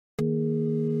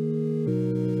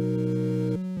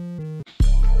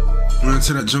Man,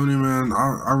 to that Joony, man,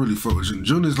 I really fuck with Joony.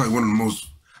 Joony is like one of the most,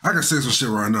 I can say some shit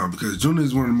right now because Joony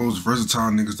is one of the most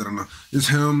versatile niggas that I know. It's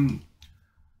him,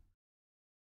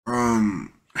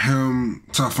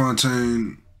 Ty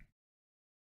Fontaine,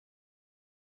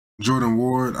 Jordan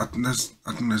Ward. I think that's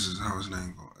just how his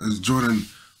name goes. It's Jordan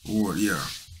Ward, yeah.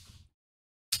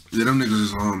 Yeah, them niggas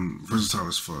is versatile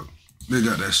as fuck. They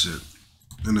got that shit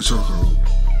in the chokehold.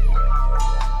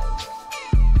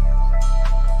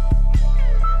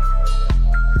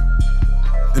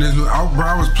 And this new, bro,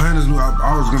 I was playing this new,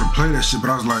 I was gonna play that shit, but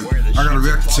I was like, I gotta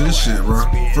react to this shit, bro.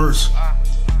 First.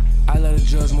 I love the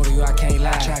drugs more than you, I can't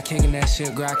lie. Try kicking that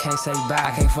shit, girl, I can't say bye.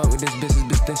 I can't fuck with this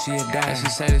bitch think she a dime. She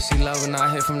say that she loving,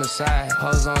 I hit from the side.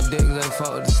 Hoes on dick, they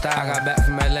fuck with the style. I got back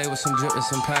from LA with some drip and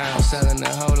some pounds. I'm selling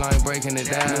that whole line, breaking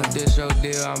it down. New dish your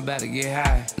deal, I'm about to get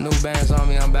high. New bands on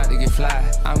me, I'm about to get fly.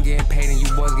 I'm getting paid and you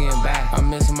boys getting back. I'm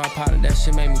missing my partner, that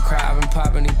shit made me cry. I've been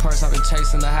popping these perks, I've been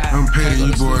chasing the high. I'm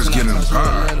paying you boys getting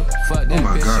high. Fuck that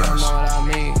bitch, you don't know what I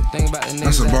mean. Think about the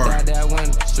niggas that died that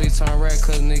winter. Streets turn red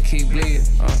cause they keep bleeding.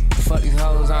 Fuck these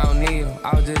hoes, I don't need them.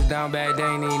 I was just down bad, they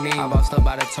ain't even need me. I bossed up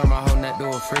by the turn, my whole net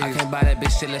door free. I can't buy that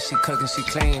bitch shit unless she cooking, she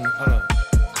clean. Hold up.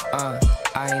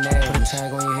 I ain't average. Put a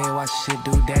tag on your head, watch shit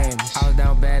do damage. I was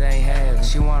down bad, I ain't having.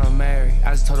 She wanna marry,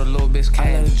 I just told her little bitch can't.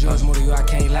 I love the drugs more than you, I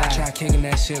can't lie. Try kicking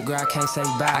that shit, girl, I can't say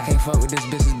bye. I can't fuck with this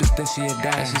bitch think she a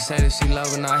dime. She say that she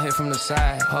loving, I hit from the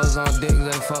side. Hoes on dick,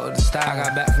 they fuck with the style. I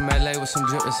got back from LA with some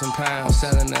drip and some pounds.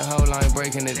 I'm selling that whole line,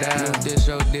 breaking it down. New dish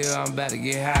your deal, I'm about to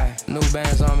get high. New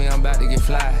bands on me, I'm about to get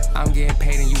fly. I'm getting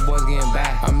paid and you boys getting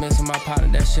back. I'm missing my partner,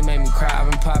 that shit made me cry. I've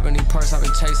been popping these perks, I've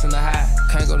been chasing the high.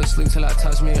 Can't go to sleep till I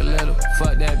touch me a little.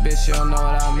 Fuck that bitch, you don't know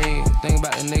what I mean. Think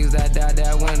about the niggas that died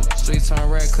that winter. Streets turn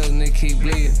red cause they keep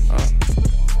bleeding.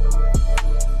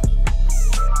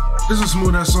 This is a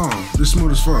smooth ass song. This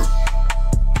smooth as fuck.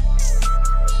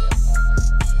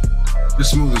 This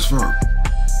smooth as fuck.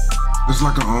 It's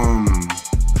like a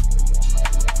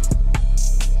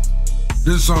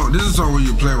This is a song where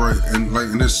you play right and like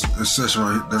in this session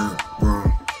right there.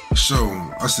 Well, show.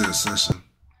 I said session.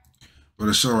 But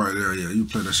the show right there, yeah, you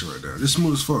play that shit right there. This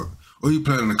smooth as fuck. Or you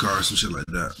play it in the car or some shit like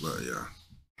that, but yeah.